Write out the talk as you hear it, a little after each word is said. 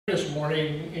This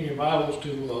morning in your Bibles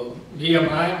to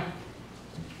Nehemiah,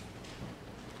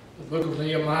 the book of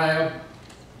Nehemiah,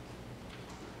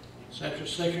 chapter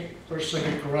 2, 1st,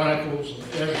 2nd Chronicles,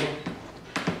 and Ezra,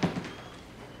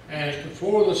 and it's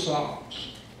before the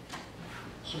Psalms,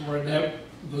 somewhere in that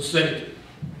vicinity.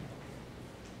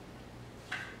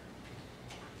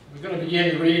 We're going to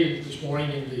begin to read this morning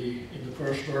in the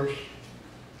first verse.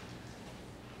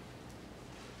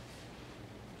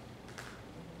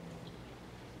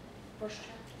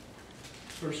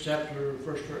 First chapter,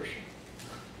 first verse.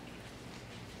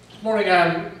 This morning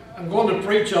I'm going to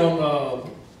preach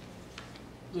on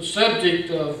the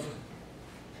subject of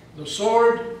the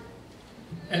sword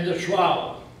and the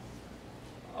trowel.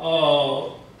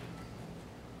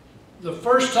 The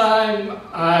first time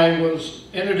I was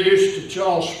introduced to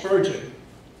Charles Spurgeon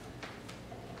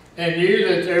and knew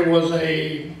that there was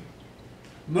a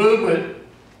movement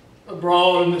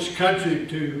abroad in this country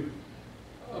to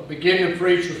begin to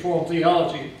preach Reformed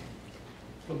theology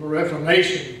from the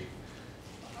Reformation,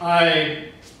 I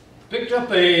picked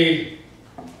up a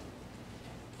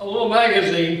little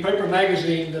magazine, paper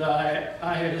magazine that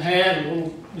I had, a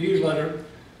little newsletter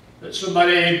that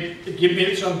somebody had given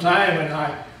me at some time,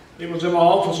 and it was in my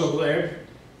office over there,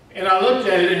 and I looked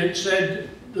at it and it said,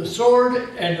 "The Sword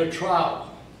and the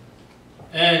Trowel."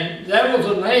 And that was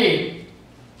the name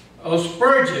of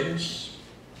Spurgeon's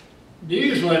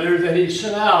newsletter that he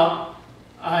sent out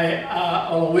on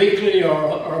a weekly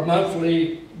or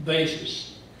monthly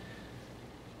basis.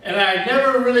 And I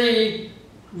never really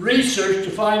researched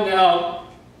to find out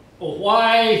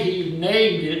why he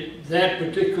named it that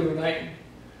particular name.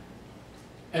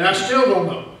 And I still don't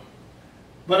know.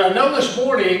 But I know this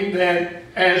morning that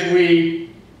as we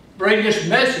bring this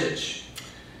message,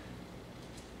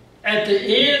 at the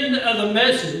end of the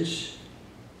message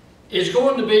is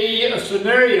going to be a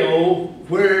scenario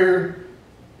where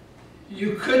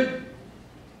you could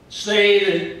say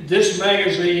that this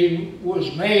magazine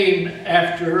was named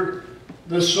after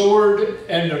the sword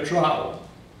and the trowel.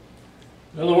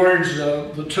 In other words,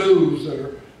 the tools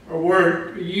that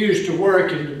are used to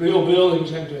work and to build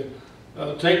buildings and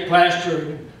to take plaster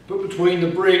and put between the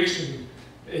bricks. And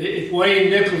if Wayne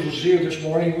Nichols was here this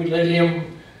morning, we'd let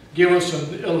him give us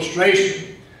an illustration.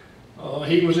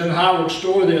 He was in Howard's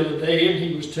store the other day, and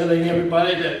he was telling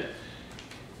everybody that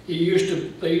they used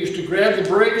to grab the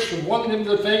bricks from one end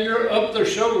of the finger up their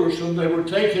shoulders when they were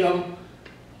taking them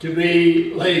to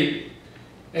be laid.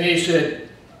 And he said,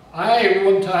 "I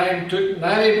one time took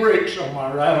 90 bricks on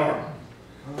my right arm."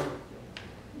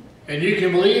 And you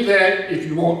can believe that if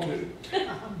you want to.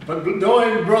 But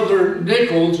knowing Brother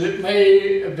Nichols, it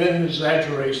may have been an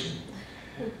exaggeration.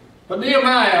 But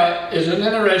Nehemiah is an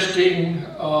interesting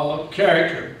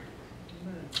character.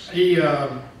 He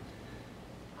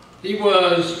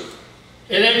was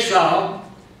in exile.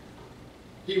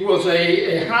 He was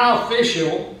a high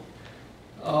official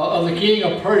of the king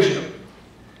of Persia.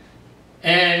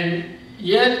 And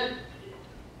yet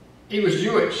he was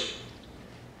Jewish.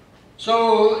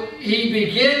 So he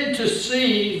began to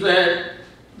see that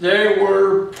there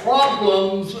were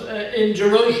problems in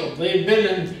Jerusalem. They had been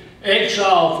in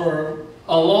exile for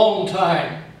a long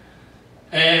time,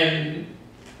 and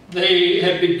they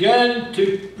had begun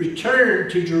to return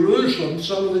to Jerusalem,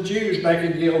 some of the Jews back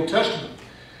in the Old Testament.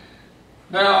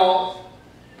 Now,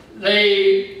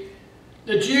 the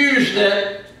Jews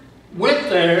that went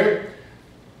there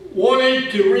wanted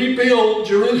to rebuild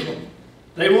Jerusalem.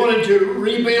 They wanted to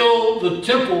rebuild the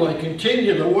temple and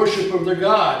continue the worship of their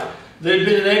God. They'd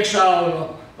been in exile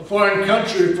in a foreign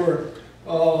country for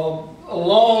a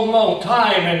long, long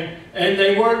time, and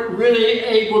they weren't really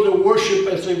able to worship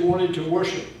as they wanted to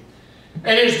worship.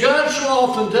 And as God so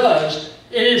often does,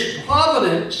 in His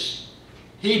providence,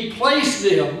 He placed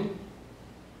them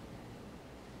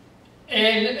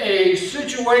in a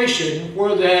situation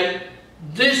where that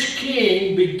this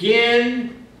king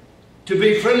began to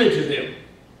be friendly to them.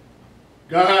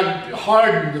 God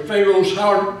hardened the Pharaoh's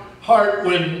heart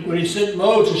when He sent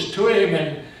Moses to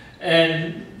him,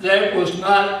 and that was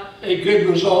not a good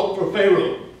result for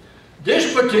Pharaoh.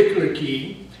 This particular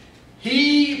king,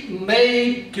 he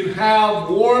made to have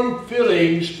warm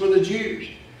feelings for the Jews.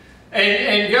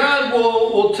 And God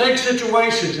will take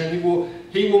situations, and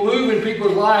He will move in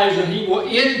people's lives, and He will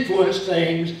influence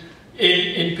things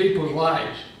in people's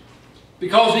lives.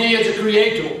 Because He is a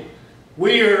creator.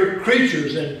 We are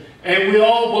creatures, and we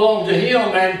all belong to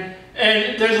Him.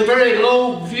 And there's a very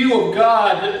low view of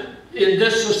God in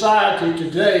this society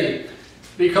today,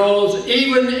 because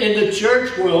even in the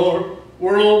church world,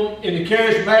 in the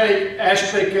charismatic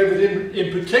aspect of it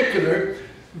in particular,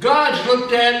 God's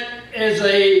looked at as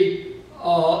a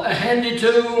a handy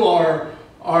tool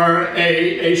or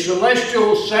a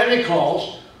celestial Santa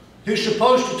Claus who's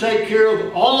supposed to take care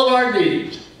of all of our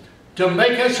needs, to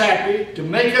make us happy, to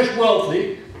make us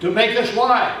wealthy, to make us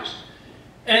wise.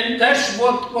 And that's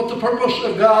what the purpose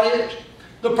of God is.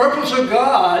 The purpose of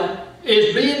God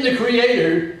is, being the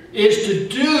Creator, is to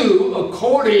do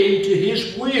according to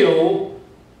His will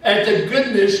at the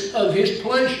goodness of His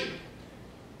pleasure.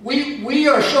 We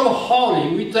are so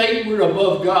haughty, we think we're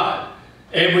above God,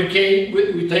 and we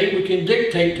think we can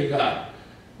dictate to God.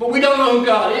 But we don't know who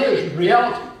God is in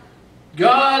reality.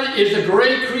 God is the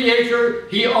great Creator.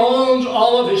 He owns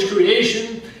all of His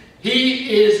creation.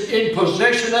 He is in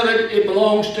possession of it. It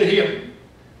belongs to Him.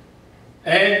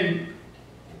 And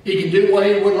He can do what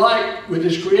He would like with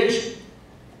His creation.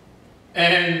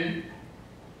 And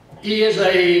He is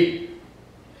a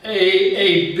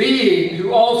being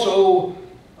who also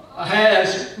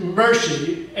has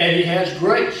mercy, and He has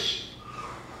grace.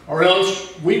 Or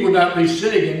else we would not be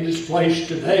sitting in this place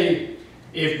today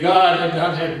if God had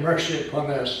not had mercy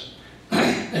upon us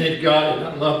and if God had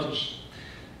not loved us.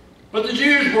 But the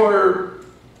Jews were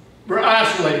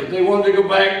isolated. They wanted to go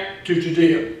back to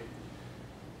Judea.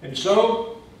 And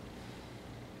so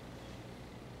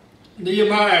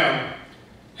Nehemiah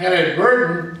had a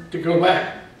burden to go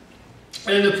back.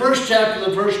 And in the first chapter,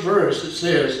 the first verse, it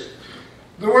says,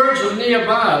 the words of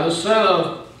Nehemiah, the son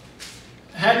of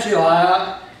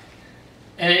Hachaliah,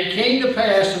 and it came to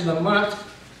pass in the month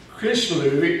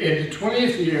Chislev, in the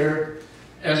 20th year,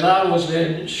 as I was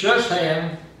in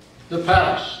Shushan, the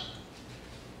palace,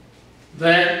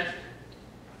 that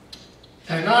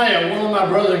Hananiah, one of my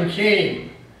brethren,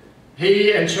 came,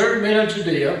 he and certain men of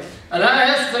Judea, and I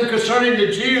asked them concerning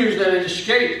the Jews that had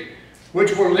escaped,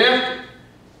 which were left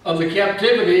of the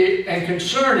captivity, and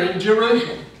concerning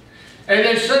Jerusalem. And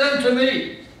they said unto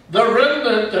me, the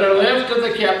remnant that are left of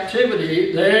the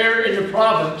captivity there in the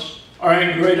province are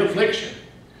in great affliction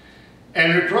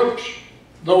and reproach.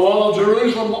 The wall of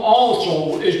Jerusalem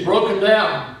also is broken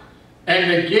down,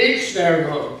 and the gates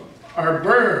thereof are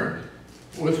burned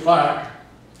with fire.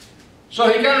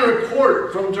 So he got a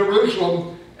report from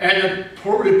Jerusalem, and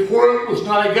the report was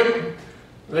not a good one.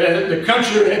 The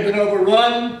country had been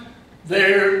overrun.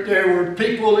 There were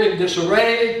people in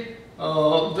disarray.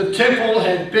 The temple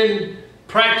had been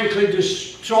practically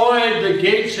destroyed. The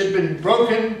gates had been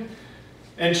broken.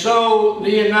 And so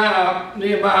Nehemiah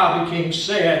became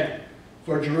sad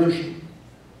for Jerusalem.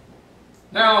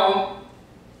 Now,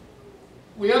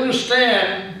 we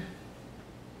understand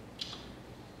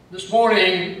this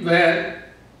morning that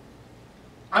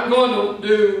I'm going to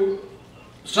do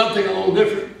something a little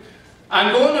different.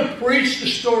 I'm going to preach the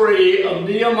story of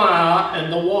Nehemiah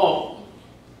and the wall.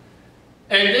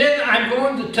 And then I'm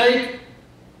going to take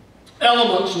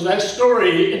elements of that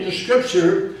story in the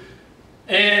Scripture,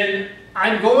 and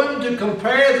I'm going to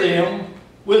compare them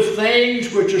with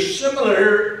things which are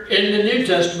similar in the New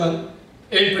Testament,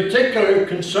 in particular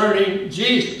concerning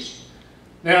Jesus.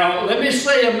 Now, let me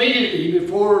say immediately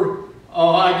before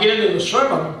I get into the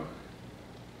sermon,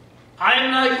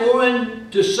 I'm not going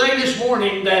to say this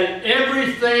morning that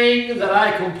everything that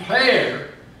I compare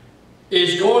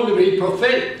is going to be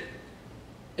prophetic.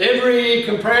 Every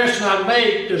comparison I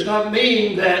make does not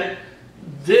mean that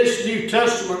this New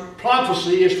Testament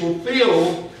prophecy is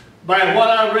fulfilled by what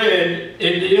I read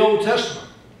in the Old Testament.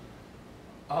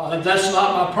 That's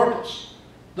not my purpose.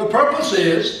 The purpose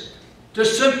is to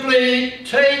simply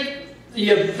take the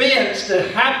events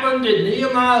that happened in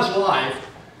Nehemiah's life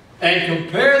and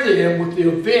compare them with the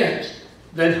events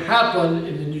that happened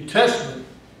in the New Testament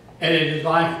and in the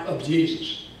life of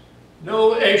Jesus.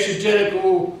 No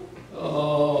exegetical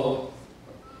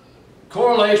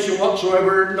correlation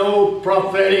whatsoever, no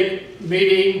prophetic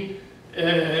meaning,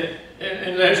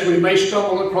 unless we may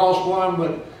stumble across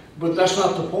one, but that's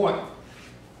not the point.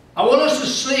 I want us to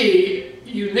see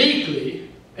uniquely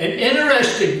and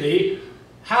interestingly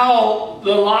how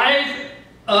the life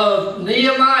of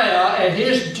Nehemiah and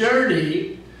his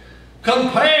journey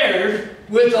compared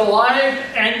with the life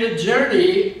and the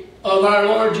journey of our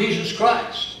Lord Jesus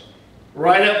Christ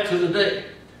right up to the day.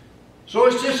 So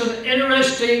it's just an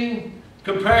interesting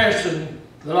comparison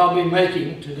that I'll be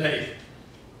making today.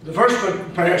 The first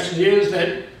comparison is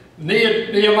that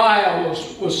Nehemiah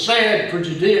was sad for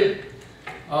Judea.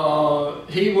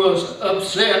 He was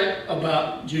upset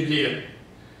about Judea.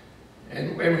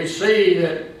 And we see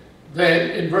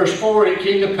that in verse 4, it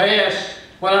came to pass,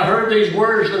 when I heard these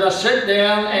words, that I sat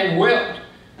down and wept,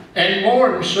 and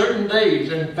mourned certain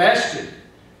days, and fasted,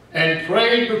 and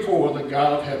prayed before the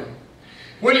God of heaven.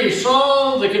 When he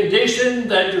saw the condition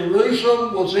that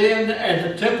Jerusalem was in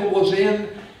and the temple was in,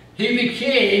 he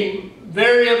became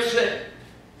very upset.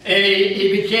 And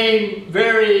he became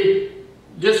very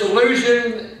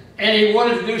disillusioned, and he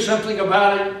wanted to do something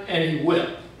about it, and he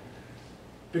wept.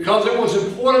 Because it was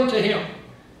important to him.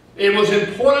 It was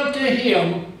important to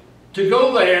him to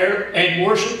go there and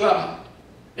worship God.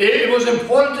 It was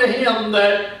important to him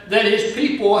that his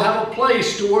people have a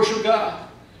place to worship God.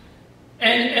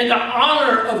 And the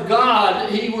honor of God,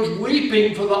 he was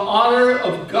weeping for the honor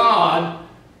of God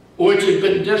which had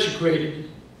been desecrated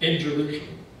in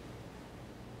Jerusalem.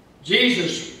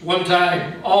 Jesus, one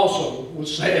time, also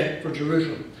was sad for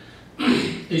Jerusalem.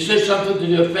 He said something to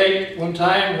the effect one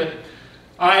time that,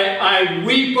 I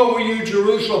weep over you,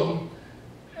 Jerusalem,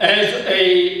 as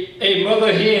a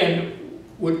mother hen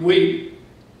would weep.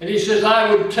 And he says,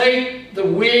 I would take the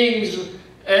wings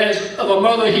as of a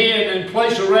mother hen and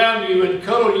place around you and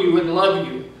cuddle you and love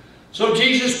you. So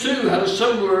Jesus too had a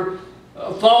similar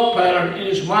thought pattern in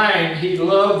his mind. He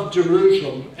loved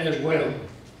Jerusalem as well.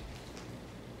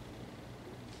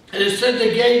 And it said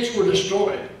the gates were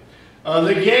destroyed.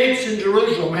 The gates in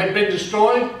Jerusalem had been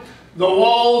destroyed. The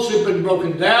walls had been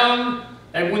broken down.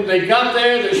 And when they got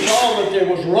there, they saw that there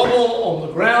was rubble on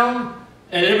the ground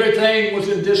and everything was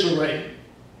in disarray.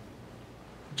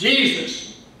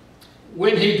 Jesus,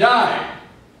 when he died,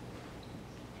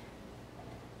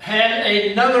 had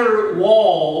another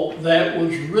wall that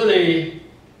was really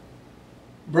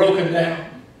broken down.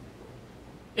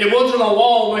 It wasn't a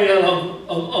wall made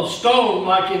of stone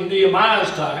like in Nehemiah's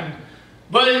time,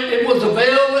 but it was a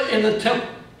veil in the temple.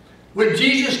 When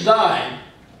Jesus died,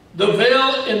 the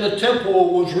veil in the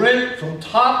temple was rent from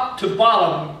top to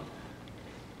bottom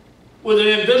with an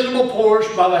invisible force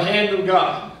by the hand of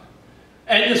God.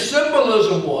 And the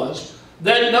symbolism was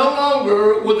that no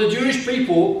longer would the Jewish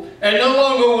people, and no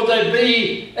longer would there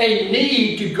be a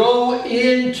need to go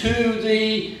into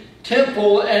the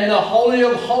temple and the Holy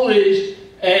of Holies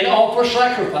and offer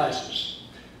sacrifices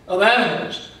of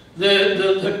animals.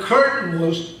 The curtain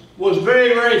was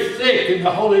very, very thick in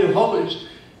the Holy of Holies.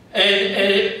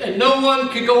 And no one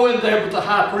could go in there but the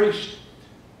high priest.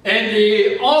 And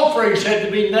the offerings had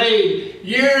to be made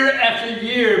year after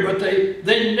year, but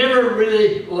they never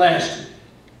really lasted.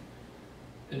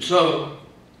 And so,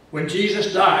 when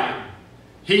Jesus died,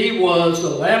 he was the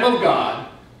Lamb of God,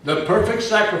 the perfect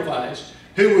sacrifice,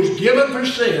 who was given for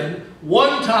sin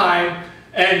one time,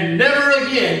 and never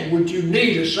again would you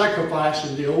need a sacrifice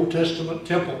in the Old Testament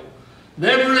temple.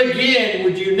 Never again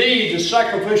would you need the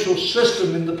sacrificial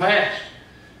system in the past.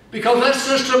 Because that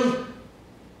system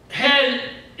had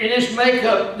in its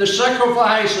makeup the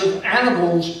sacrifice of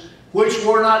animals which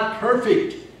were not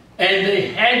perfect. And they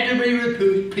had to be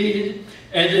repeated,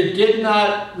 and they did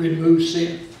not remove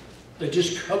sin. They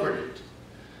just covered it.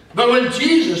 But when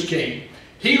Jesus came,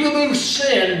 he removed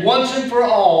sin once and for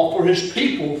all for his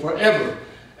people forever.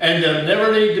 And there'll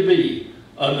never need to be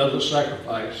another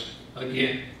sacrifice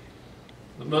again.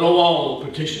 The middle wall of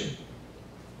petition.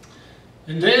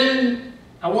 And then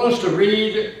I want us to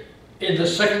read in the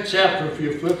second chapter, if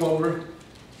you flip over.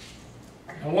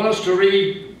 I want us to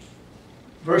read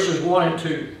verses 1 and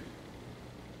 2.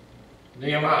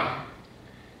 Nehemiah.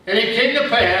 And it came to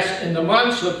pass in the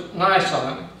months of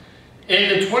Nisan, in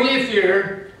the 20th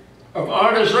year of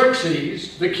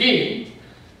Artaxerxes the king,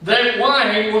 that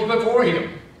wine was before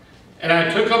him. And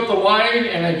I took up the wine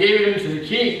and I gave it unto the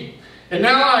king. And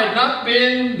now I had not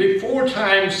been before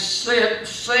time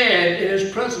sad in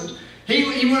his presence. He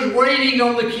was waiting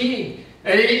on the king.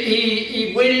 And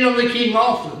he waited on the king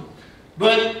often.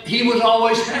 But he was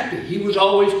always happy. He was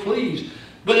always pleased.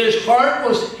 But his heart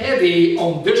was heavy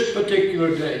on this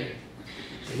particular day.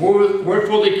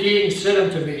 Wherefore the king said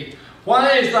unto me,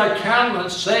 Why is thy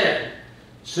countenance sad,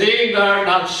 seeing thou art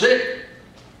not sick?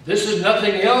 This is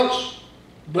nothing else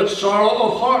but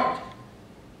sorrow of heart.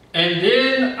 And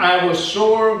then I was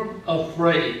sore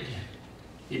afraid.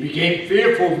 He became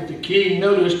fearful that the king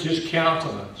noticed his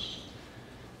countenance.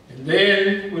 And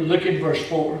then we look at verse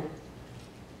 4.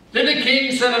 Then the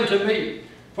king said unto me,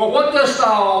 For what dost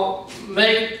thou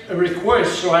make a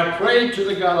request? So I prayed to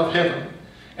the God of heaven.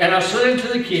 And I said unto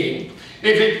the king,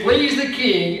 If it please the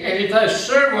king, and if thy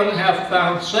servant have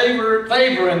found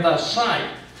favor in thy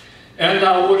sight, and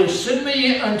thou wouldest send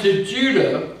me unto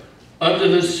Judah, unto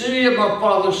the city of my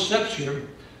father's sepulchre,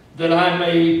 that I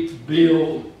may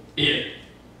build it.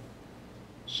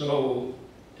 So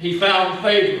he found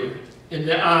favor in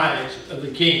the eyes of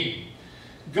the king.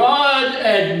 God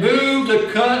had moved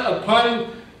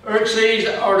upon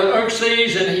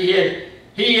Artaxerxes, and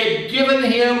he had given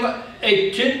him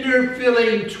a tender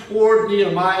feeling toward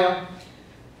Nehemiah,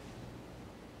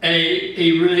 and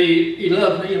he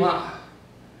loved Nehemiah.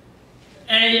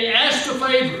 And he asked a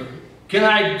favor. Can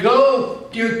I go,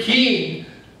 dear King,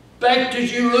 back to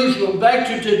Jerusalem, back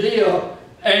to Judea,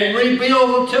 and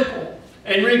rebuild the temple,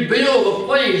 and rebuild the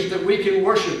place that we can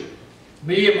worship,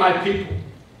 me and my people?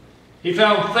 He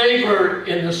found favor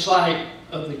in the sight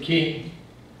of the king.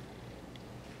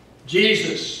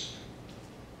 Jesus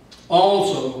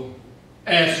also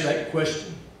asked that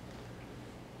question.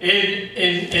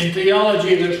 In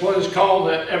theology, there's what is called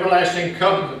the everlasting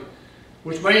covenant,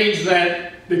 which means that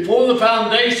before the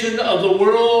foundation of the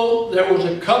world, there was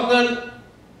a covenant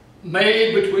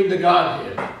made between the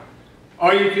Godhead.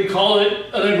 Or you can call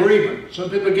it an agreement. Some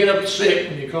people get upset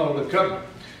when you call it a covenant.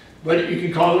 But you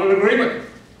can call it an agreement.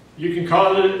 You can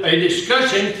call it a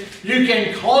discussion. You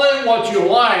can call it what you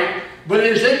like. But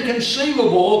it is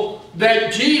inconceivable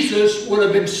that Jesus would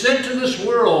have been sent to this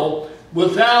world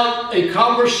without a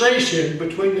conversation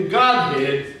between the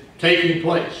Godhead taking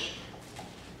place.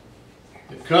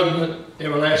 The covenant,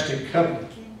 everlasting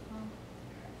covenant.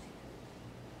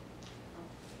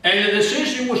 And the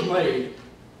decision was made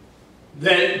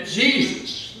that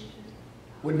Jesus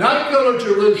would not go to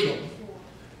Jerusalem,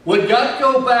 would not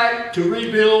go back to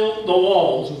rebuild the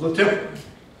walls of the temple,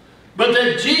 but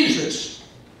that Jesus,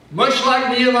 much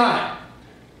like Nehemiah,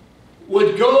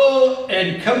 would go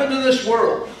and come into this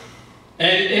world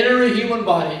and enter a human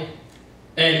body,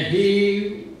 and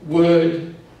he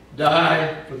would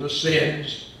die for the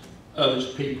sins of his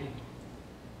people.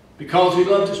 Because he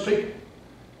loved his people.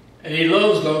 And he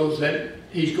loves those that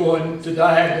he's going to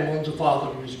die, the ones the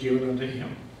Father has given unto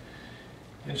him.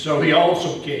 And so he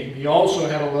also came. He also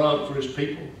had a love for his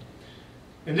people.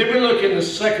 And then we look in the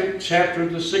 2nd chapter,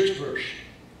 the 6th verse.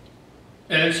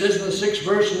 And it says in the 6th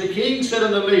verse, "And the king said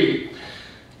unto me,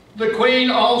 the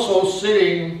queen also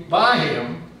sitting by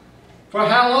him, for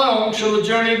how long shall the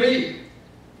journey be?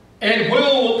 And when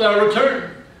wilt thou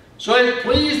return? So it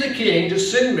pleased the king to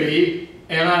send me,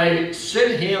 and I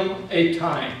sent him a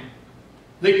time."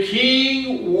 The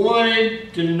king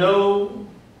wanted to know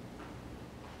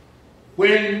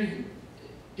when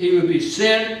he would be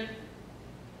sent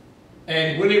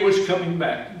and when he was coming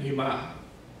back, Nehemiah.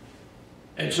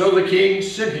 And so the king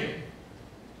sent him.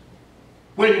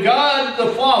 When God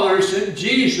the Father sent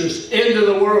Jesus into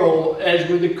the world, as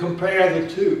we compare the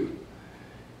two,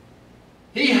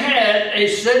 he had a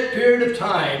set period of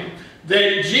time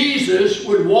that Jesus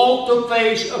would walk the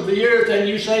face of the earth. And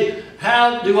you say,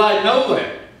 how do I know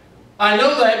that? I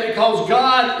know that because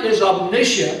God is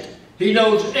omniscient. He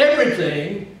knows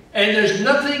everything, and there's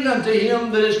nothing unto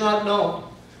him that is not known.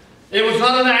 It was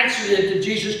not an accident that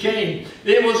Jesus came.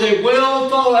 It was a well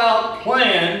thought out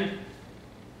plan,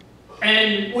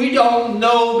 and we don't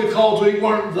know because we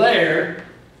weren't there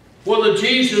whether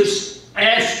Jesus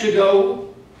asked to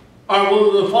go or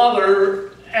whether the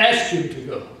Father asked him to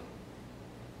go.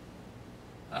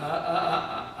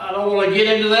 I don't want to get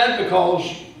into that because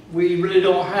we really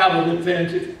don't have a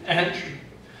definitive answer.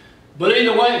 But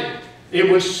either way, it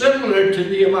was similar to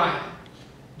Nehemiah.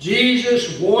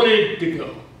 Jesus wanted to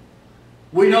go.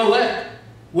 We know that.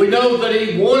 We know that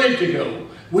he wanted to go.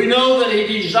 We know that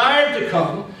he desired to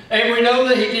come. And we know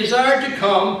that he desired to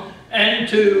come and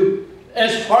to,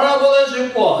 as horrible as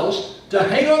it was, to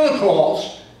hang on the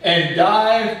cross and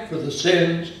die for the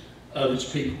sins of his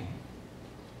people.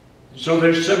 So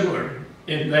they're similar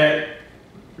in that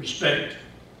respect.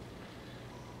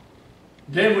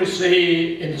 Then we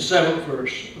see in the 7th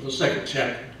verse of the 2nd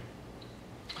chapter,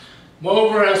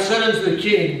 "Moreover, I said unto the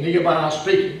king," Nehemiah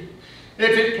speaking,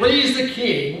 "if it please the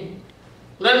king,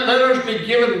 let letters be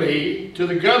given me to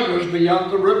the governors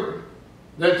beyond the river,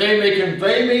 that they may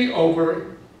convey me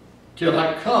over till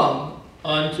I come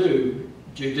unto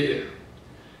Judea."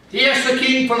 He asked the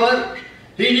king for letters.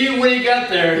 He knew when he got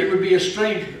there he would be a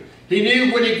stranger. He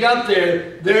knew when he got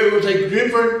there, there was a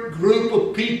different group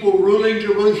of people ruling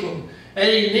Jerusalem. And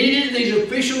he needed these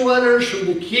official letters from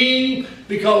the king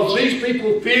because these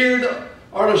people feared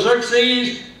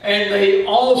Artaxerxes, and they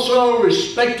also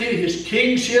respected his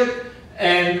kingship,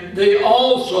 and they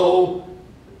also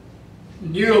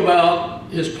knew about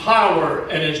his power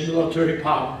and his military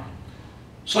power.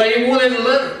 So he wanted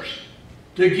letters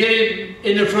to get him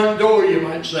in the front door, you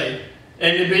might say,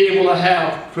 and to be able to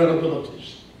have credibility.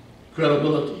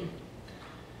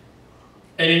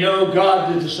 And you know,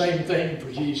 God did the same thing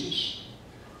for Jesus.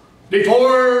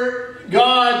 Before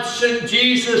God sent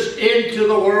Jesus into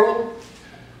the world,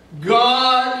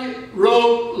 God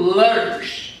wrote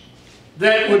letters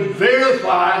that would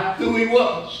verify who he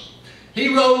was. He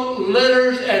wrote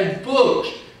letters and books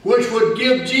which would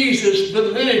give Jesus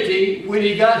validity when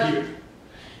he got here.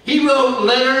 He wrote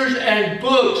letters and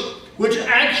books which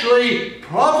actually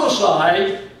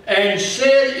prophesied and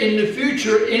said in the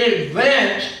future in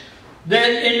advance that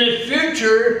in the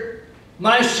future,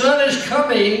 my son is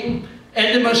coming,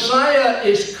 and the Messiah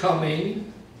is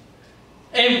coming,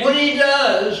 and when he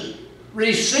does,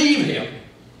 receive him.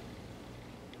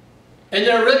 And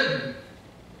they're written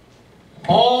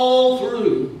all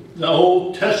through the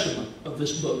Old Testament of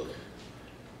this book.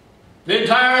 The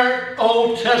entire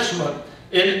Old Testament,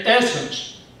 in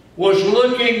essence, was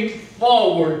looking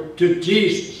forward to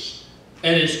Jesus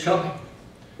and his coming.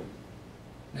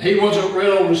 He wasn't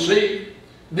well received.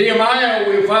 Nehemiah,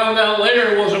 we found out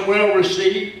later, wasn't well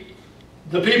received.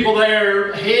 The people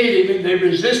there hated him and they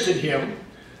resisted him.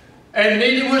 And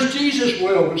neither was Jesus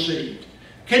well received.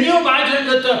 Can you imagine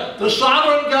that the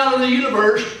sovereign God of the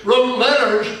universe wrote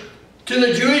letters to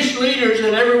the Jewish leaders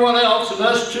and everyone else, and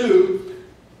us too,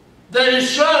 that his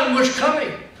son was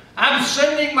coming? I'm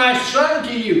sending my son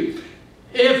to you.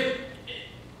 If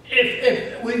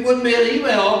we wouldn't be an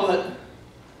email, but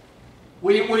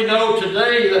we know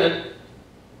today that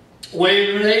Wade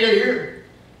and Renee are here.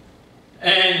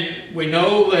 And we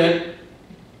know that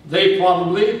they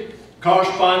probably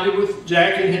corresponded with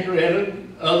Jack and Henrietta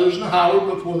and others in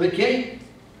Howard before they came.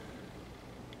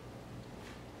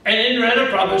 And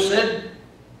Henrietta probably said,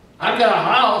 I've got a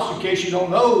house, in case you don't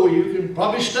know, where you can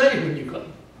probably stay when you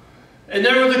come. And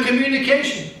there was the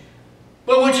communication.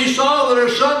 But when she saw that her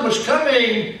son was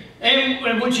coming,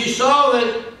 and when she saw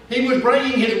that he was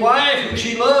bringing his wife, who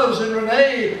she loves, and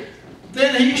Renee,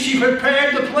 then she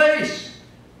prepared the place.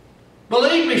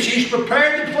 Believe me, she's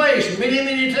prepared the place many,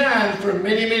 many times for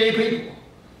many, many people.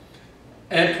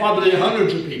 And probably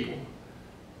hundreds of people.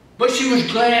 But she was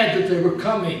glad that they were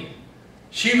coming.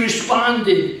 She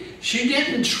responded. She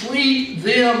didn't treat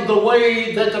them the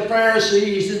way that the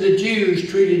Pharisees and the Jews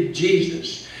treated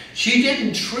Jesus. She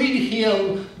didn't treat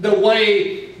him the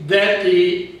way that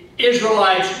the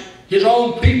Israelites, his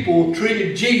own people,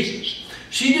 treated Jesus.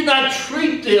 She did not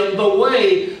treat them the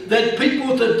way that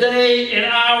people today in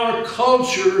our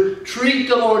culture treat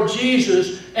the Lord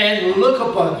Jesus and look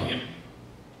upon him.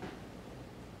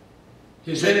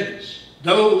 His enemies,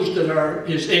 those that are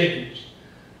his enemies.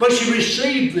 But she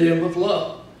received them with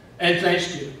love and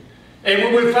thanksgiving. And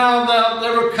when we found out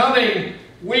they were coming,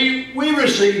 we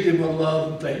received them with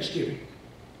love and thanksgiving.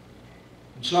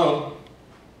 And so,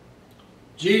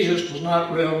 Jesus was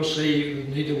not well received,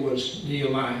 and neither was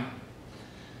Nehemiah.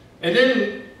 And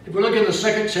then, if we look at the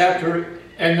 2nd chapter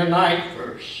and the 9th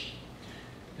verse,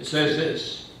 it says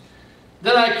this: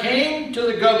 Then I came to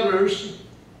the governors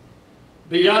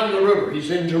beyond the river. He's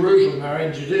in Jerusalem now,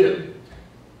 in Judea.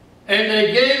 And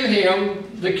they gave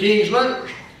him the king's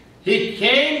letters. He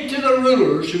came to the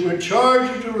rulers who were in charge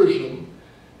of Jerusalem,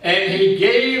 and he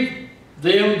gave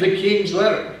them the king's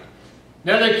letter.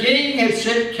 Now the king had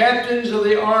sent captains of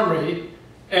the army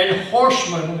and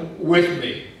horsemen with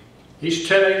me. He's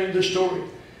telling the story.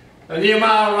 And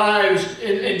Nehemiah arrives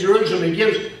in Jerusalem. He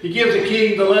gives the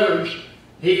king the letters.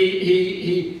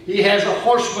 He has a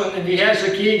horseman, and he has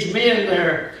the king's men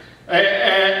there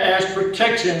as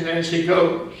protection as he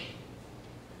goes.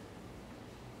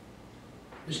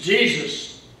 As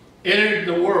Jesus entered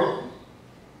the world,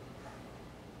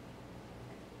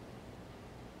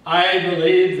 I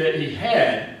believe that he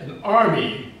had an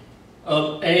army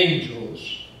of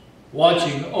angels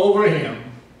watching over him,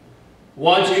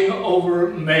 watching over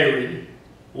Mary,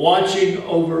 watching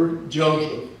over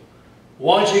Joseph,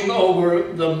 watching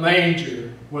over the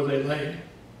manger where they lay.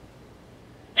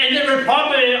 And they were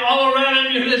probably all around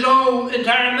him in his own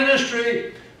entire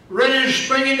ministry, ready to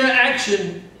spring into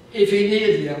action if he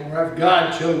needed them, or if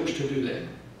God chose to do that.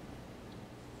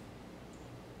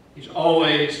 He's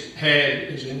always had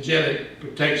his angelic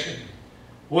protection,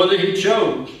 whether he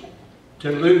chose to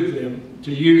elude them,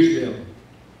 to use them,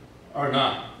 or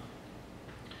not.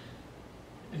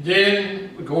 And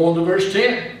then we go on to verse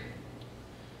 10.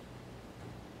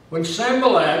 When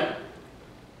Sanballat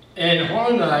and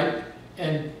Horonite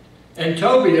and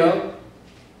Tobiah,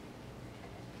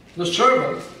 the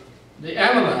servant, the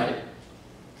Ammonite,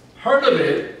 heard of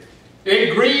it,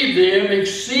 it grieved them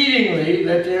exceedingly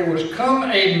that there was come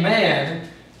a man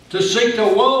to seek the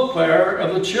welfare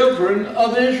of the children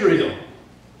of Israel.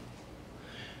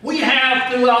 We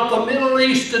have throughout the Middle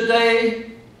East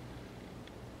today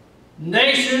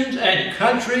nations and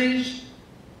countries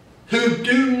who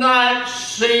do not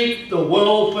seek the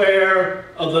welfare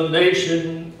of the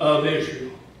nation of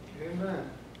Israel. Amen.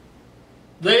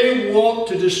 They want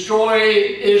to destroy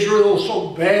Israel so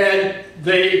bad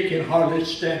they can hardly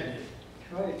stand it.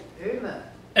 Right. Amen.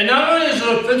 And not only is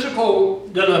it a physical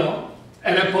dilemma,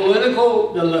 and a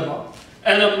political dilemma,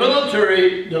 and a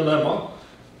military dilemma,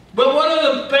 but one of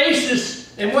the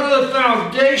basis and one of the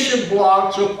foundation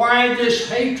blocks of why this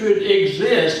hatred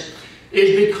exists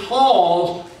is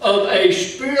because of a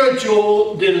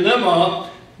spiritual dilemma,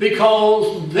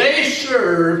 because they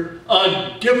serve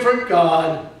a different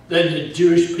God than the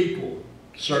Jewish people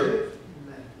serve.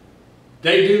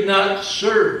 They do not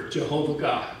serve Jehovah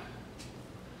God.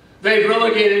 They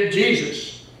relegated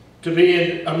Jesus to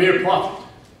being a mere prophet.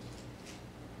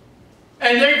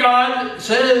 And their God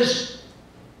says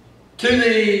to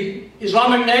the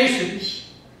Islamic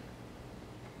nations,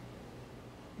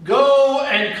 go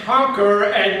and conquer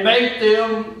and make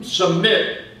them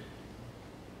submit.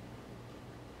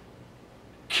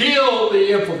 Kill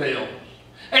the infidels.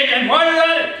 And while you're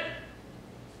at it,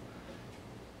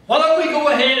 why don't we go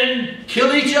ahead and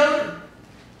kill each other?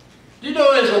 You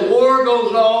know, as a war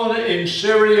goes on in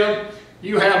Syria,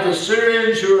 you have the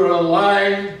Syrians who are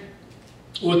aligned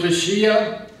with the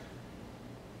Shia.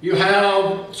 You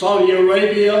have Saudi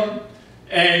Arabia,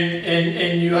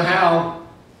 and you have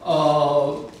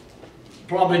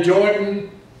probably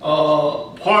Jordan,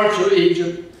 parts of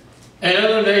Egypt, and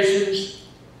other nations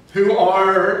who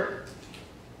are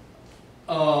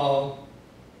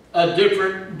a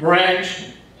different branch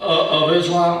of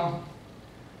Islam.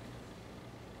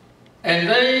 And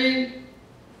they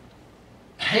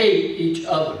hate each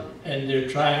other, and they're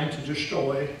trying to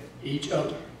destroy each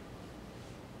other.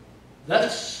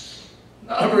 That's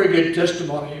not a very good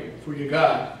testimony for your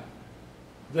God.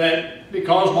 That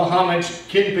because Muhammad's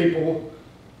kin people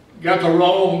got the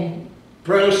wrong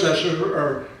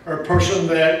predecessor or person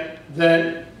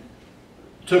that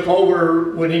took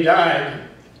over when he died,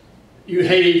 you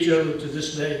hate each other to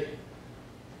this day.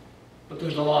 But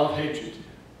there's a lot of hatred.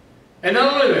 And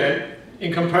not only that,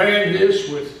 in comparing this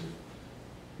with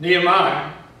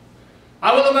Nehemiah,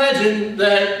 I would imagine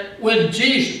that when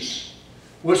Jesus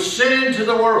was sent into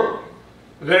the world,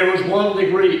 there was one that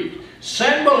grieved.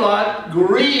 Sanballat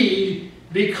grieved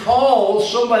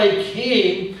because somebody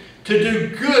came to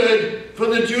do good for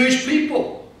the Jewish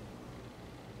people.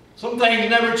 Some things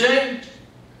never change.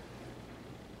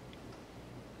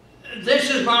 This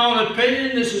is my own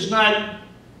opinion. This is not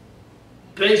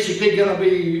basically going to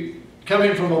be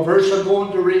coming from a verse I'm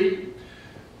going to read.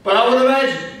 But I would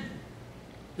imagine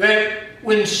that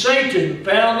when Satan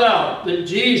found out that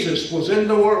Jesus was in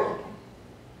the world,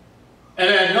 and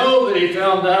I know that he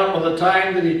found out by the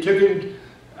time that he took him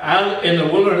out in the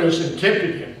wilderness and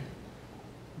tempted him,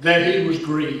 that he was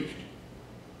grieved.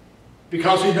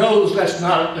 Because he knows that's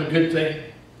not a good thing.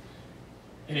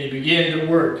 And he began to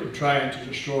work in trying to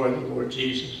destroy the Lord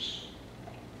Jesus.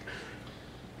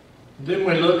 Then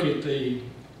we look at the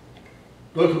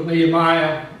book of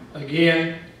Nehemiah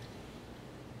again,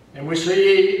 and we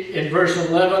see in verse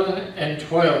 11 and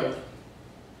 12.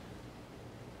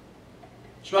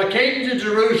 So I came to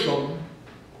Jerusalem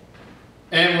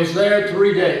and was there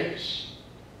 3 days.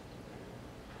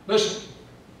 Listen,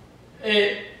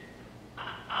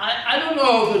 I don't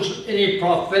know if there's any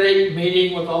prophetic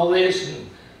meaning with all this, and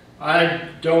I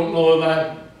don't know if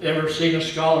I've ever seen a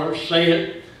scholar say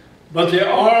it, but there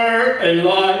are a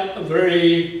lot of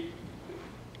very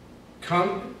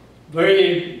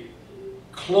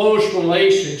close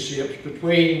relationships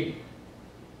between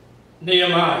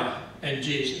Nehemiah and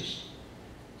Jesus.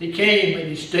 He came and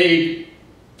he stayed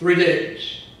 3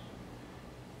 days.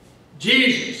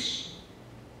 Jesus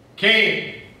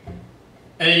came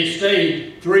and he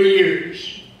stayed 3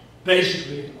 years,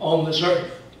 basically, on this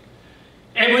earth.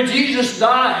 And when Jesus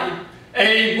died and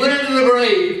he went into the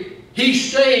grave, he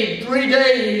stayed 3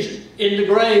 days in the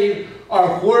grave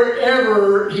or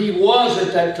wherever he was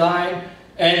at that time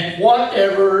and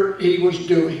whatever he was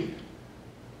doing.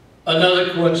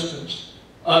 Another coincidence,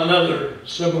 another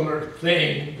similar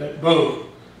thing that both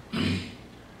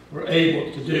were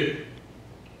able to do.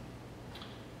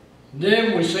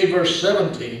 Then we see verse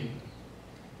 17,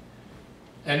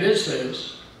 and it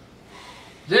says,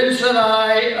 Then said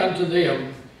I unto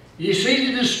them, Ye see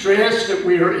the distress that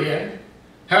we are in,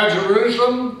 how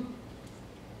Jerusalem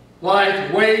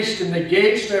lieth waste, and the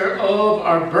gates thereof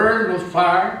are burned with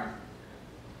fire.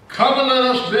 Come and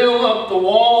let us build up the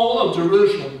wall of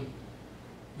Jerusalem,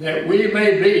 that we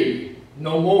may be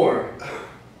no more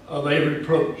of a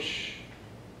reproach.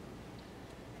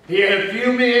 He had a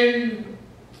few men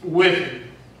with him,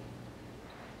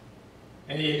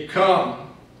 and he had come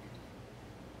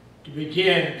to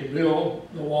begin to build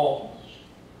the walls.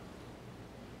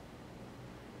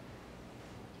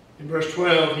 In verse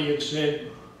 12 he had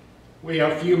said, we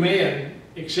have few men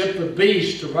except the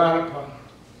beast to ride upon.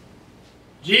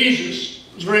 Jesus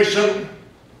was very similar.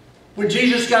 When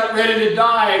Jesus got ready to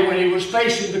die, when he was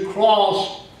facing the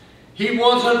cross, he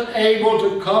wasn't able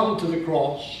to come to the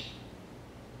cross.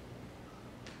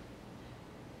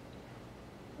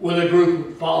 with a group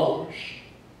of followers,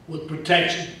 with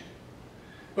protection.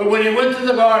 But when he went to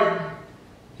the garden,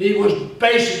 he was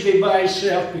basically by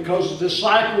himself because the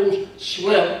disciples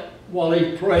slept while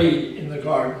he prayed in the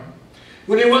garden.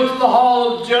 When he went to the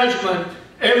hall of judgment,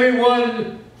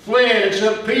 everyone fled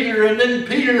except Peter, and then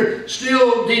Peter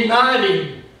still denied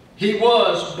him. He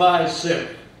was by himself.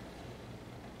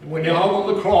 And when he hung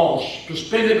on the cross,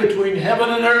 suspended between heaven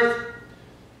and earth,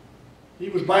 he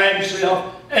was by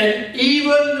himself. And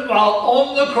even while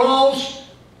on the cross,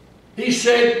 he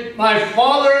said, my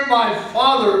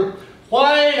Father,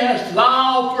 why hast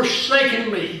thou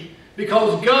forsaken me?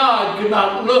 Because God could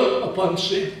not look upon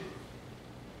sin.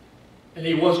 And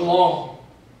he was alone,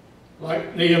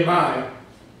 like Nehemiah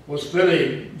was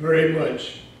feeling very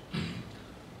much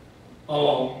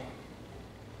alone.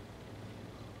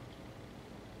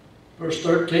 Verse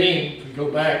 13, if we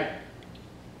go back,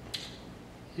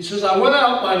 he says, I went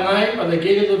out by night by the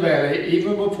gate of the valley,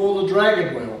 even before the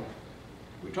dragon well.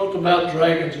 We talked about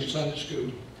dragons in Sunday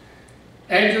school.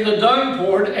 And to the dung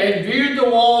port, and viewed the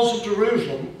walls of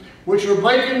Jerusalem, which were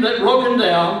broken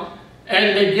down,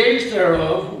 and the gates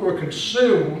thereof were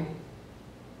consumed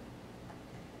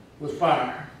with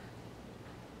fire.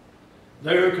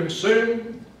 They were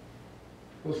consumed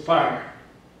with fire.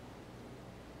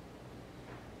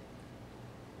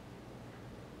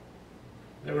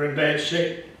 They were in bad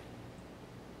shape.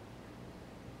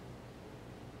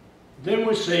 Then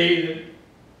we see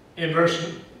that in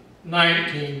verse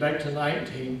 19, back to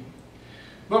 19,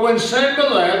 but when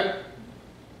Sanballat,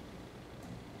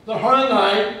 the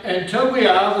Horonite, and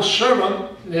Tobiah, the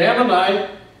servant, the Ammonite,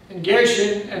 and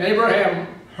Geshem, and Abraham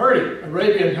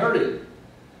Arabian heard it,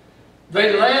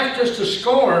 they laughed us to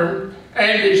scorn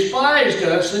and despised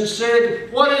us and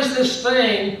said, what is this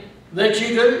thing that you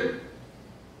do?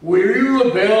 Will you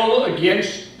rebel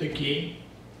against the king?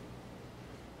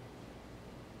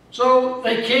 So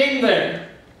they came there.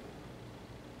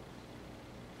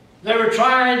 They were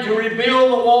trying to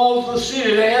rebuild the walls of the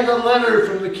city. They had the letter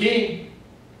from the king,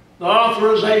 the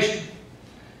authorization.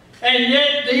 And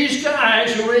yet these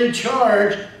guys who were in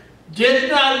charge did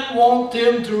not want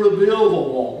them to rebuild the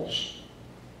walls.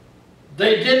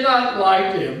 They did not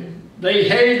like them. They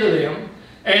hated them.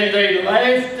 And they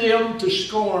laughed them to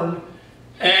scorn.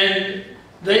 And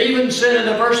they even said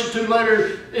in a verse or two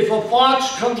later, if a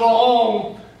fox comes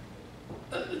along,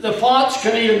 the fox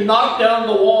can even knock down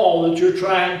the wall that you're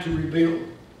trying to rebuild.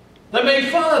 They made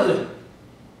fun of them.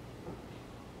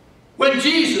 When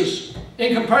Jesus,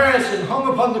 in comparison,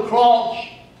 hung upon the cross,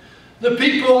 the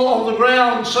people on the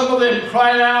ground, some of them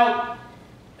cried out,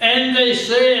 and they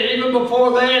said, even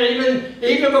before that,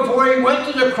 even before he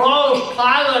went to the cross,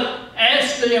 Pilate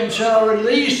asked them, who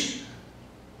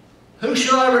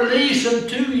shall I release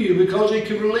unto you? Because he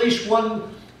could release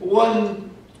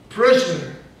one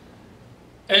prisoner.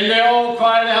 And they all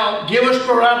cried out, give us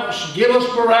Barabbas, give us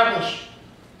Barabbas.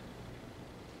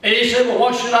 And he said, well,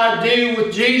 what should I do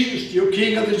with Jesus, your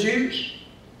King of the Jews?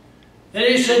 And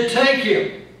he said, take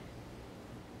him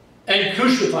and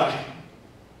crucify him.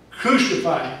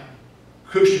 Crucify him.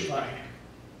 Crucify him.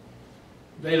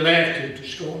 They laughed him to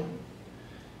scorn.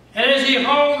 And as he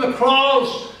hung on the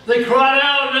cross, they cried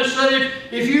out and they said,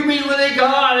 if you be really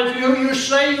God, if you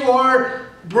say you are,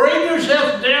 bring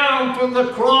yourself down from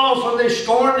the cross. And they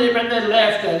scorned him and they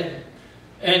laughed at him.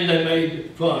 And they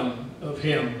made fun of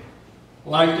him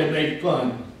like they made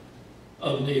fun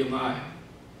of Nehemiah.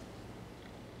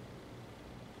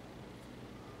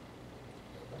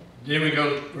 Then we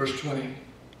go to verse 20.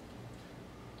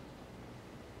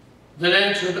 Then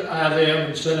answered I them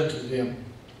and said unto them,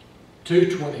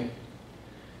 2:20.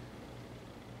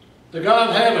 The God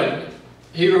of heaven,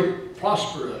 he will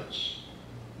prosper us.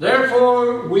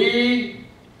 Therefore we,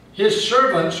 his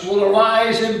servants, will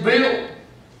arise and build.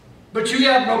 But you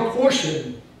have no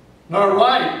portion, nor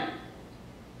right,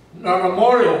 nor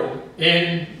memorial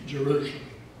in Jerusalem.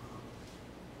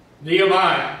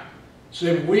 Nehemiah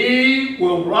said, we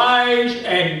will rise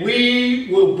and we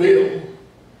will build.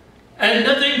 And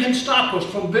nothing can stop us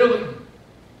from building.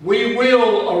 We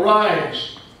will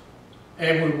arise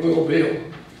and we will build.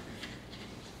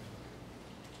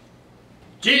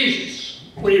 Jesus,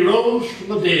 when he rose from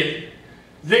the dead,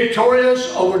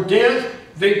 victorious over death,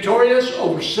 victorious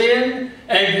over sin,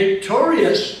 and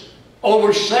victorious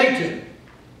over Satan,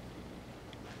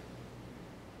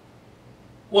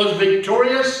 was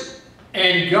victorious,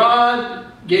 and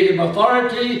God gave him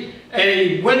authority, and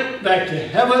he went back to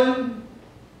heaven.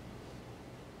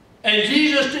 And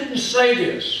Jesus didn't say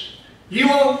this. You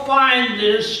won't find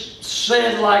this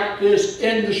said like this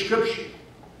in the Scripture.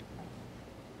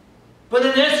 But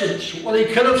in essence, what he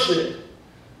could have said,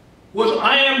 was,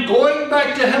 I am going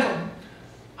back to heaven.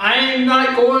 I am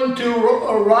not going to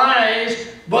arise,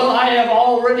 but I have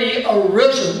already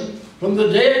arisen from the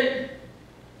dead.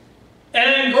 And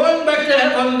I'm going back to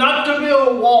heaven not to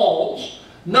build walls,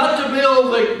 not to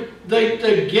build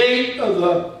the gate of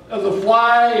the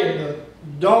fly and the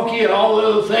donkey and all the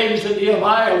other things that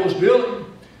Nehemiah was building.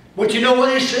 But you know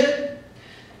what he said?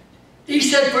 He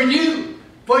said, for you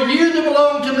that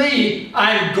belong to me,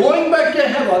 I'm going back to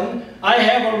heaven. I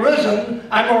have arisen.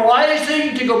 I'm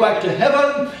arising to go back to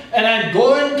heaven, and I'm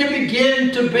going to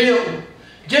begin to build.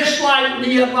 Just like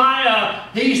Nehemiah,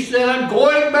 he said, I'm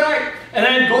going back and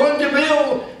I'm going to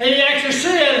build. And he actually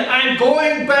said, I'm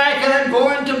going back and I'm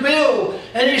going to build.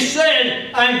 And he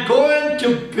said, I'm going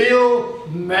to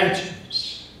build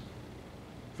mansions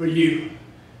for you.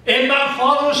 In my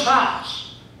Father's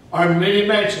house are many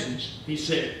mansions, he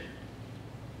said.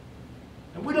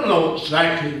 And we don't know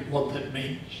exactly what that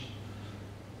means.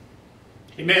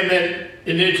 He meant that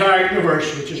in the entire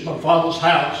universe, which is my Father's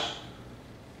house,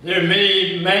 there are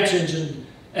many mansions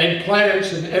and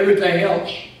planets and everything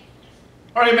else.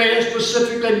 Or he may have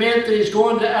specifically meant that he's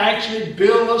going to actually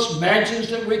build us mansions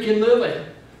that we can live in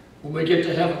when we get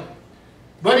to heaven.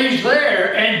 But he's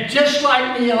there, and just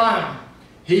like Nehemiah,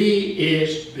 he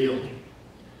is building.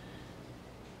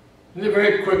 And then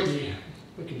very quickly,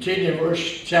 we continue in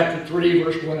chapter 3,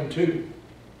 verse 1 and 2.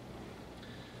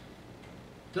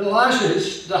 Then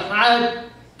Elisha, the high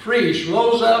priest,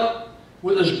 rose up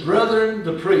with his brethren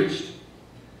the priest,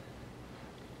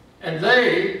 and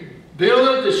they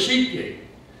builded the sheep gate.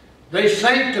 They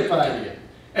sanctified it,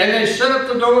 and they set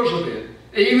up the doors of it.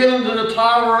 Even unto the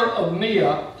tower of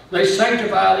Meah, they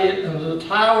sanctified it, unto the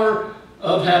tower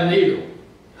of Hanedel.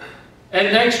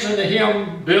 And next unto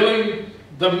him building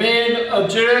the men of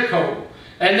Jericho,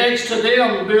 and next to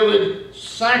them builded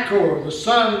Saccor, the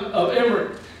son of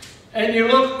Immer. And you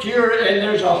look here, and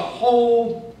there's a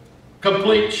whole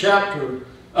complete chapter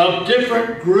of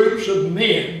different groups of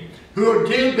men who are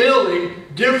building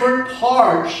different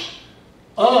parts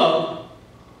of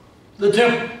the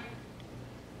temple.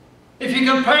 If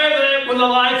you compare that with the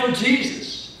life of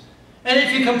Jesus, and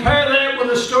if you compare that with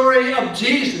the story of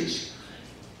Jesus,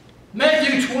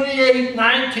 Matthew 28,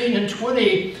 19 and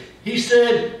 20, he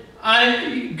said,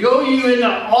 I go you into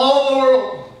all the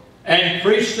world and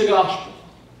preach the gospel.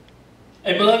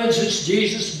 And beloved, since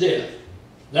Jesus' death,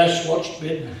 that's what's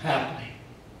been happening.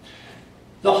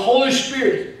 The Holy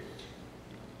Spirit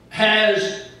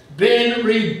has been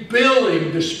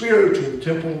rebuilding the spiritual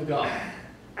temple of God,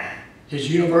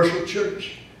 His universal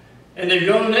church. And they've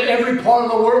gone to every part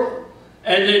of the world,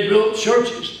 and they built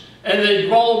churches, and they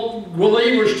brought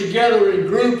believers together in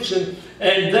groups, and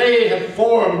they have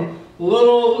formed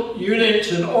little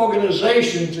units and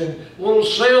organizations and little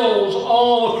cells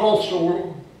all across the world.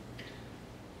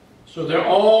 So they're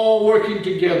all working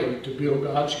together to build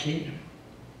God's kingdom.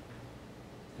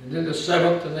 And then the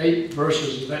 7th and 8th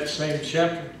verses of that same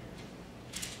chapter.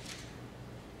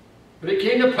 But it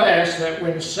came to pass that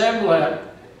when Sanballat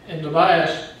and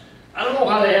Tobias, I don't know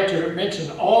how they have to mention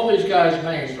all these guys'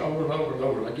 names over and over and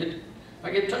over.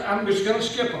 I'm just going to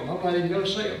skip them. I'm not even going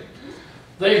to say them.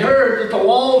 They heard that the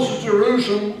walls of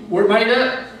Jerusalem were made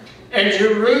up, and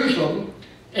Jerusalem,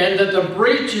 and that the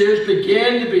breaches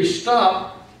began to be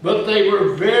stopped, but they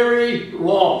were very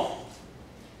wroth.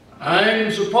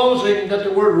 I'm supposing that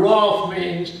the word wroth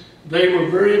means they were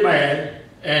very mad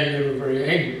and they were very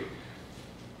angry.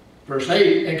 Verse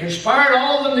 8, and conspired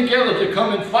all of them together to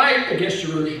come and fight against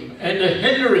Jerusalem and to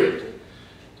hinder it.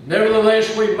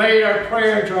 Nevertheless, we made our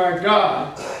prayer to our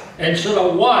God and set a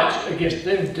watch against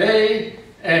them day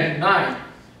and night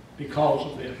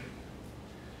because of them.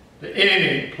 The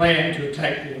enemy planned to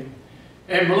attack them.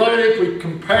 And beloved, if we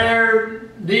compare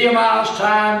Nehemiah's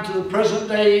time to the present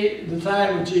day, the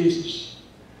time of Jesus,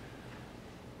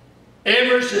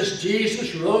 ever since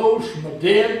Jesus rose from the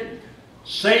dead,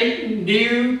 Satan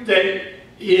knew that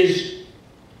his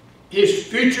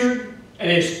future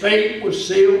and his fate was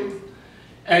sealed.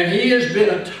 And he has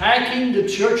been attacking the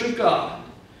church of God.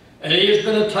 And he has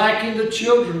been attacking the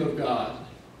children of God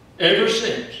ever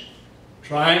since,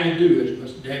 trying to do as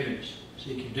much damage as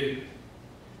he can do.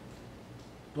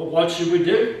 But what should we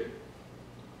do?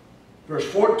 Verse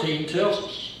 14 tells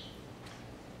us.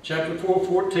 Chapter 4,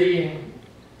 14.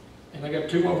 And I got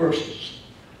 2 more verses.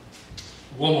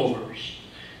 One more verse.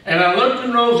 And I looked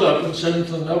and rose up and said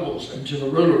unto the nobles and to the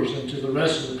rulers and to the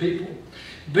rest of the people,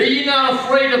 be ye not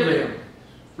afraid of them.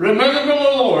 Remember the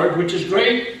Lord, which is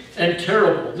great and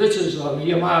terrible. This is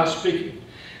Nehemiah speaking.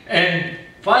 And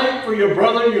fight for your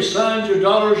brother, your sons, your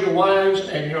daughters, your wives,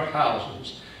 and your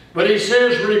houses. But he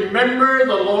says, remember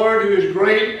the Lord who is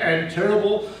great and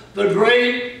terrible. The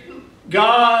great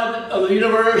God of the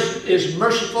universe is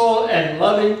merciful and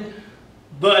loving,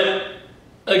 but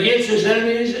against his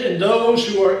enemies and those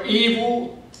who are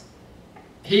evil,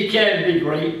 he can be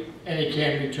great and he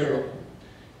can be terrible.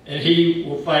 And he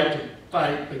will fight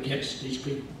against these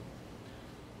people.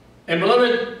 And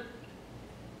beloved,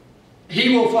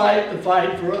 he will fight the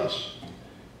fight for us.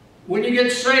 When you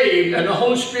get saved and the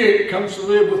Holy Spirit comes to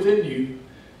live within you,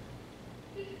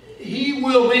 he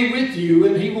will be with you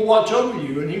and he will watch over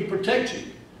you and he will protect you.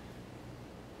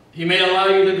 He may allow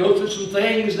you to go through some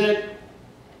things that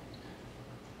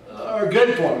are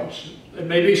good for us. There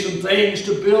may be some things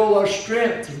to build our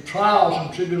strength through trials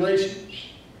and tribulations.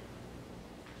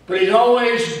 But he's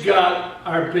always got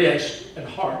our best at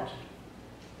heart.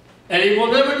 And he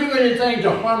will never do anything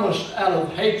to harm us out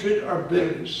of hatred or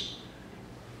bitterness.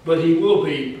 But he will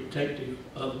be protective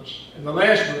of us. And the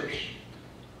last verse,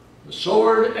 the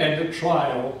sword and the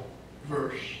trial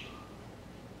verse.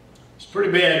 It's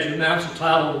pretty bad to announce the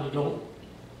title and you don't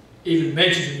even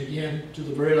mention it again to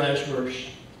the very last verse.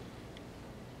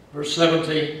 Verse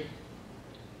 17,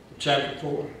 chapter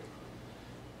 4.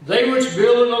 They which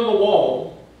build on the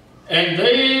wall, and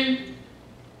they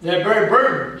that bear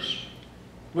burdens,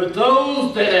 with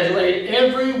those that had laid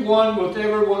every one with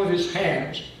every one of his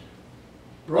hands,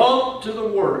 brought to the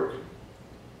work,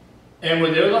 and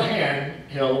with the other hand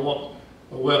held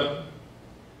a weapon.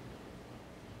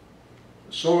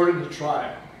 The sword and the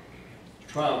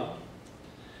trial.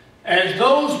 As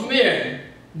those men,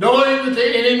 knowing that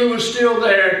the enemy was still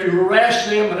there to harass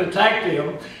them and attack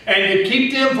them, and to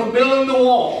keep them from building the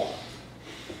wall,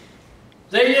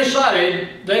 they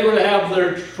decided they would have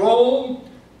their trowel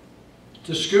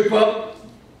to scoop up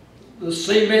the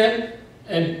cement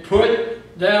and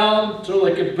put down so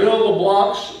they could build the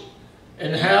blocks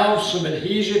and have some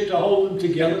adhesive to hold them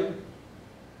together.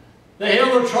 They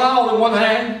held the trowel in one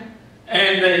hand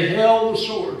and they held the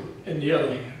sword in the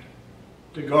other hand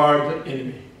to guard the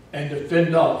enemy and to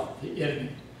fend off the enemy.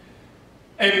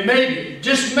 And maybe,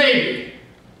 just maybe,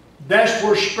 that's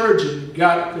where Spurgeon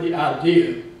got the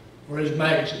idea for his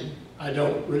magazine. I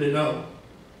don't really know.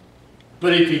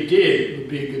 But if he did, it would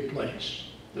be a good place.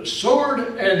 The sword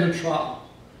and the trowel.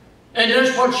 And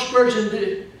that's what Spurgeon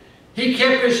did. He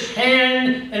kept his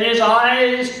hand and his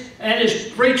eyes and his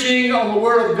preaching on the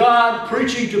Word of God,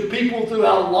 preaching to people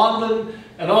throughout London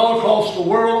and all across the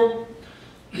world.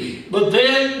 But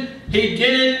then he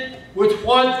did it with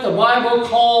what the Bible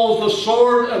calls the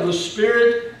sword of the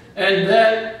Spirit, and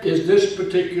that is this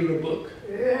particular book.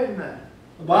 Amen.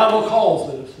 The Bible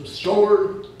calls this the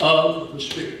sword of the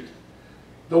Spirit.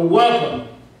 The weapon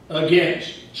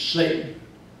against Satan.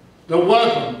 The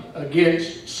weapon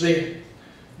against sin.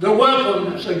 The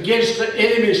weapon against the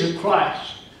enemies of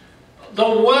Christ.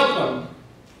 The weapon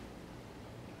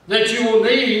that you will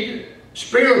need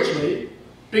spiritually,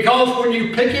 because when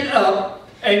you pick it up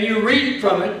and you read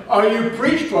from it or you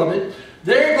preach from it,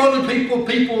 there are going to be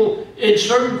people in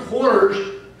certain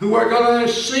quarters who are going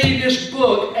to see this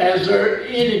book as their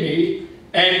enemy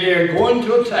and they're going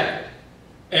to attack it.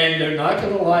 And they're not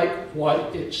going to like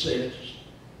what it says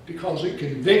because it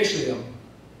convicts them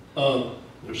of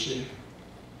their sin.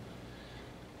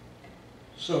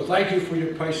 So thank you for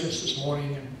your patience this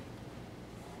morning.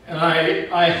 And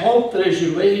I hope that as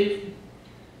you leave,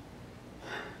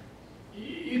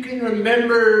 you can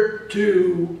remember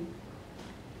to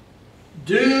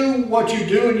do what you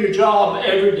do in your job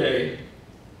every day.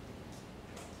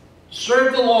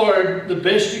 Serve the Lord the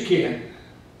best you can.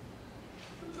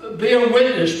 Be a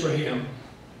witness for Him.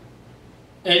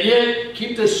 And yet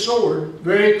keep this sword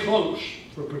very close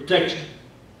for protection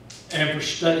and for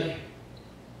study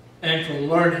and for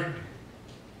learning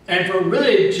and for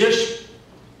really just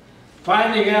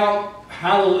finding out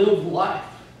how to live life.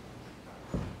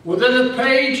 Within the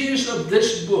pages of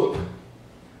this book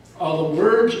are the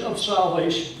words of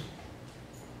salvation,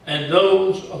 and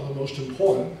those are the most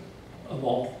important of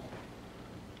all.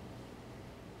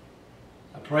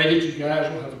 I pray that you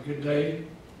guys will have a good day,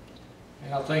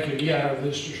 and I thank again our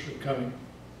visitors for coming.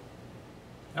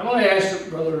 I'm going to ask that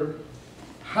Brother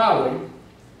Howie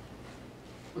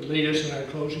would lead us in our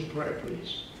closing prayer,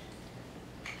 please.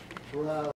 Wow.